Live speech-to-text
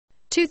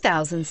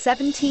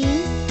2017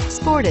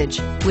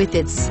 Sportage. With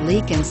its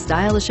sleek and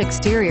stylish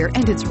exterior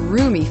and its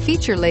roomy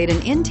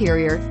feature-laden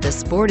interior, the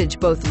Sportage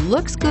both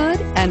looks good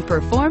and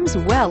performs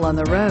well on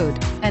the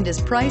road and is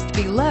priced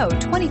below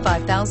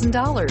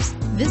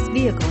 $25,000. This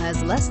vehicle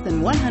has less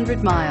than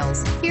 100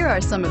 miles. Here are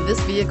some of this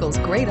vehicle's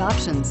great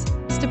options: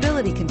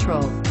 stability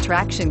control,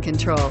 traction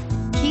control,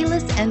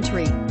 keyless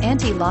entry,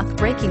 anti-lock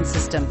braking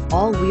system,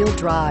 all-wheel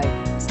drive,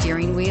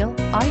 steering wheel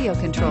audio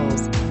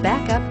controls,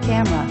 backup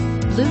camera,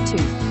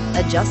 Bluetooth,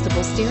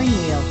 adjustable steering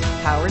wheel,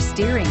 power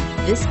steering.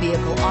 This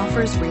vehicle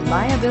offers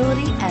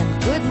reliability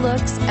and good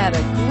looks at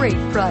a great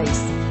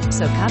price.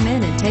 So come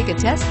in and take a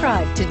test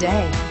drive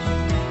today.